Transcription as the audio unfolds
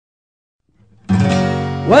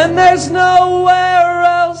when there's nowhere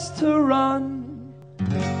else to run?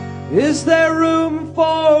 Is there room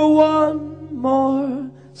for one more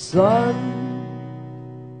sun?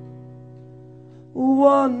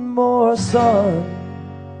 One more sun.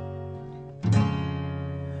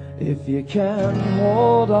 If you can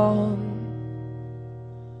hold on,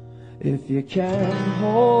 if you can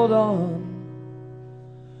hold on,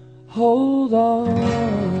 hold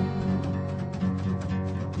on.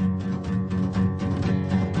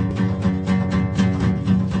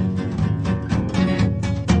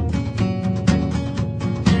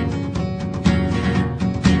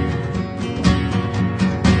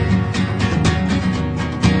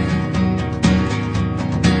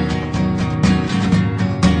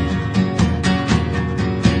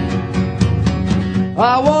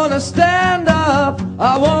 I wanna stand up,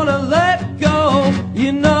 I wanna let go.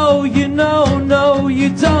 You know, no, you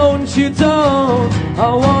don't. I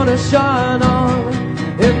wanna shine on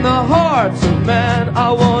in the hearts of man.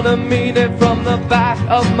 I wanna mean it from the back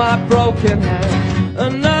of my broken hand.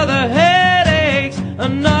 Another headache,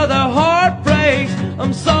 another heartbreak.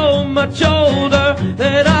 I'm so much older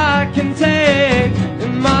than I can take.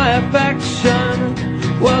 And my affection,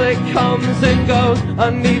 well, it comes and goes. I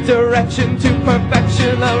need direction to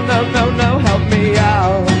perfection. Oh, no, no, no, help me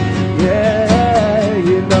out. Yeah,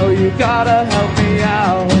 you know you gotta help me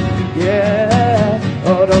out. Yeah,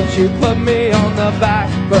 oh, don't you put me on the back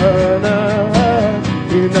burner.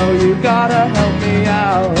 You know you gotta help me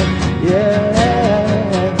out.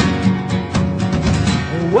 Yeah,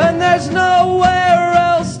 when there's nowhere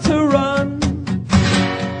else to run,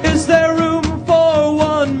 is there room for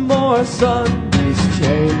one more sun?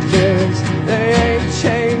 Changes, they ain't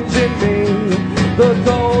changing me, the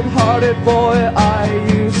cold-hearted boy I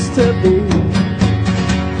used to be.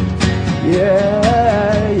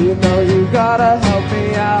 Yeah, you know you gotta help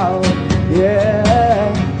me out.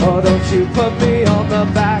 Yeah, oh, don't you put me on the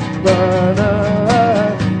back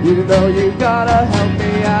burner. You know you gotta help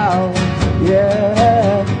me out.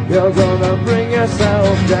 Yeah, you're gonna bring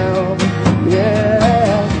yourself down.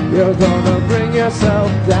 Yeah, you're gonna bring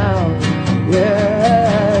yourself down.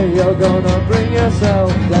 Yeah, you're gonna bring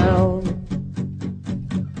yourself down.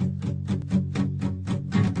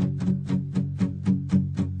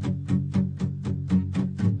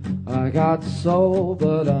 I got soul,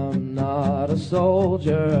 but I'm not a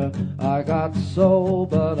soldier. I got soul,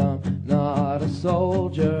 but I'm not a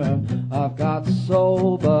soldier. I've got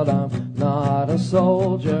soul, but I'm not a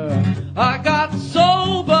soldier. I got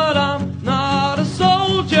soul, but I'm not a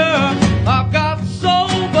soldier. I've got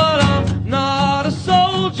soul, but I'm not a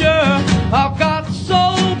soldier. I've got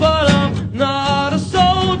soul, but I'm not a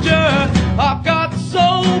soldier. I've got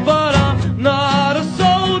soul, but I'm not a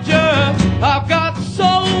soldier. I've got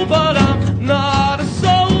soul, but I'm not a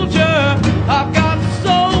soldier. I've got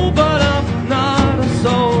soul, but I'm not a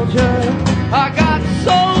soldier. I got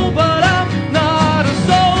soul, but I'm not a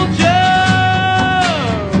soldier.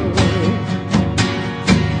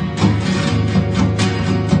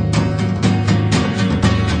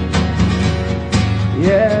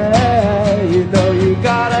 Yeah, you know you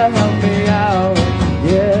gotta help me out.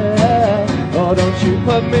 Yeah, oh, don't you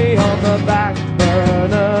put me on the back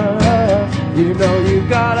burner. You know you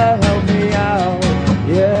gotta help me out.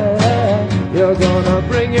 Yeah, you're gonna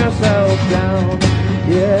bring yourself down.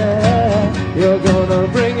 Yeah, you're gonna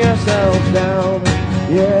bring yourself down.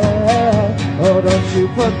 Yeah, oh, don't you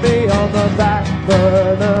put me on the back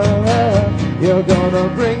burner. You're gonna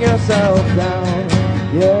bring yourself down.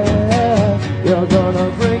 Yeah, you're gonna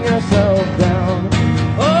bring yourself down.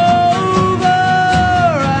 Over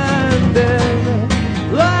and in,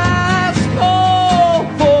 last call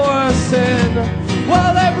for sin.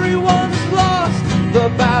 While everyone's lost, the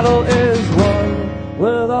battle is won.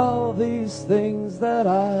 With all these things that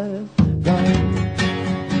I've done,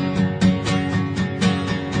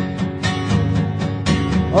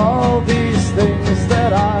 all